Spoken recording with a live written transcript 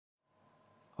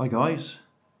Hi guys,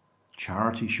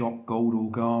 charity shop gold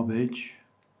or garbage.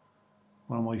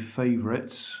 One of my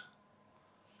favourites,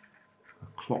 a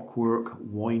Clockwork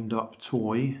wind up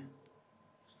toy.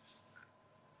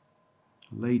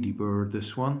 Ladybird,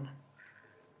 this one.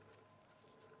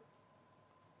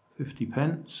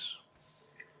 50p.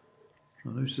 I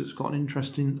notice it's got an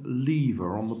interesting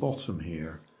lever on the bottom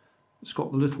here. It's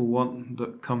got the little one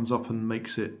that comes up and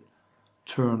makes it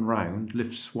turn round,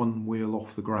 lifts one wheel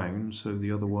off the ground so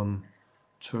the other one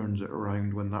turns it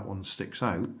around when that one sticks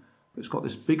out. But it's got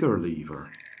this bigger lever.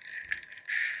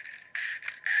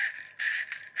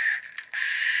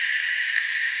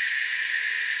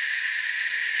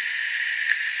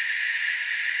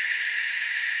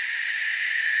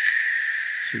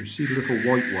 So you see the little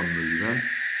white one moving,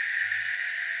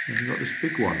 and you've got this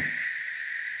big one.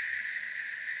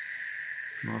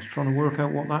 And I was trying to work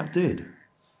out what that did.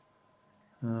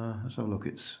 Let's have a look.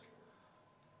 It's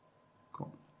got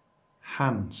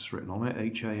Hans written on it,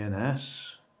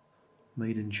 H-A-N-S,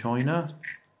 made in China,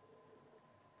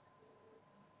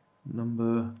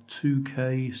 number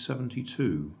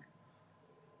 2K72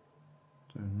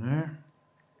 down there,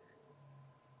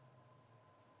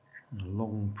 and a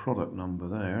long product number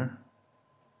there.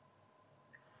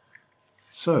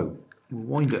 So we'll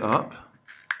wind it up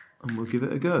and we'll give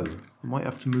it a go. I might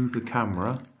have to move the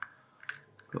camera,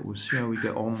 but we'll see how we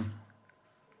get on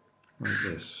like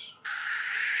this.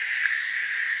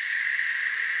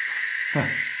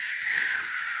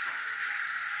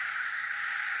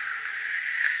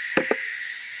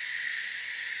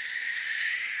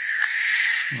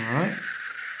 Alright,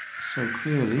 so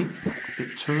clearly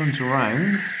it turns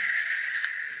around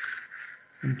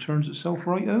and turns itself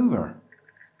right over.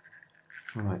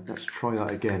 Alright, let's try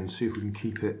that again, see if we can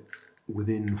keep it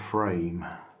within frame.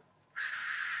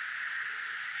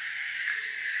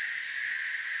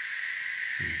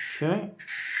 Okay,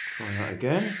 try that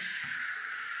again.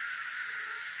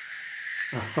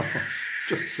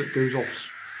 Just as it goes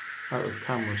off out of the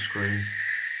camera screen.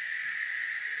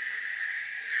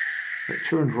 It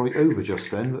turned right over just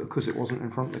then, but because it wasn't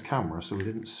in front of the camera, so we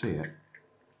didn't see it.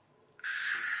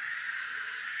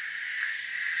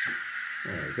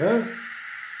 There we go.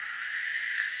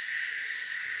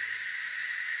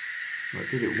 I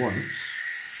did it once.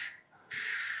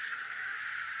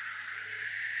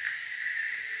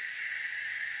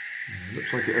 It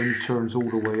looks like it only turns all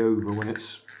the way over when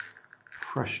it's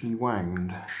freshly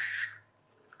wanged.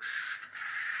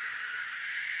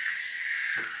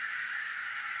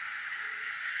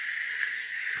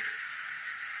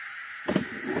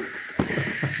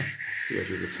 The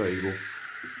edge of the table.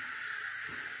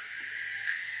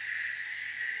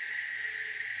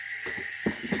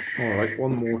 Alright,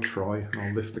 one more try and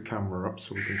I'll lift the camera up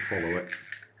so we can follow it.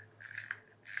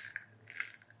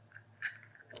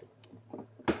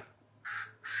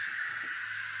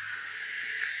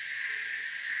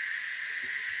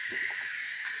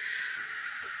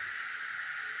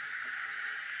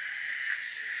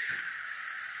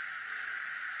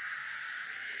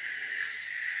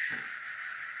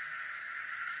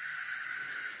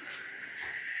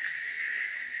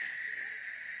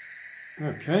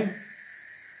 Okay,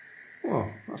 well,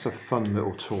 that's a fun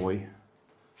little toy.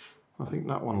 I think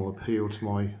that one will appeal to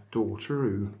my daughter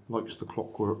who likes the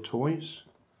Clockwork toys,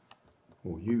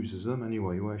 or uses them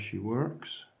anyway where she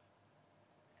works.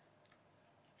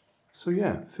 So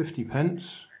yeah, 50p.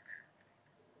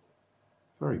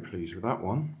 Very pleased with that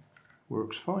one.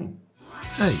 Works fine.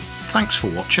 Hey, thanks for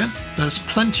watching. There's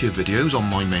plenty of videos on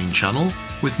my main channel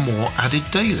with more added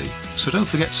daily, so don't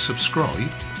forget to subscribe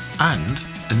and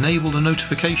enable the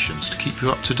notifications to keep you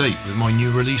up to date with my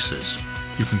new releases.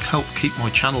 You can help keep my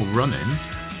channel running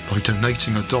by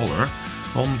donating $1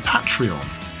 on Patreon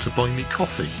to buy me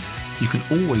coffee. You can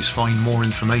always find more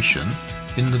information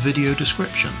in the video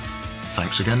description.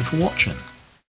 Thanks again for watching.